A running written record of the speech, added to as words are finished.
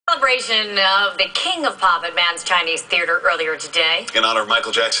celebration of the king of pop at Mann's Chinese Theater earlier today. In honor of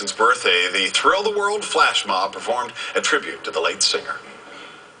Michael Jackson's birthday, the Thrill the World Flashmob performed a tribute to the late singer.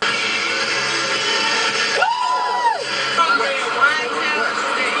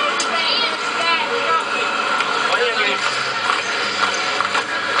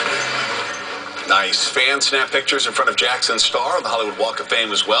 Nice. Fans snapped pictures in front of Jackson's star on the Hollywood Walk of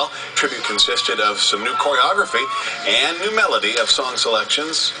Fame as well. Tribute consisted of some new choreography and new melody of song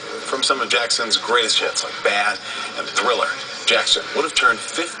selections from some of Jackson's greatest hits like Bad and Thriller. Jackson would have turned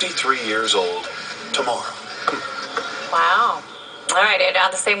 53 years old tomorrow. Wow. All right, and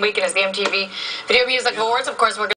on the same weekend as the MTV Video Music Awards, of course, we're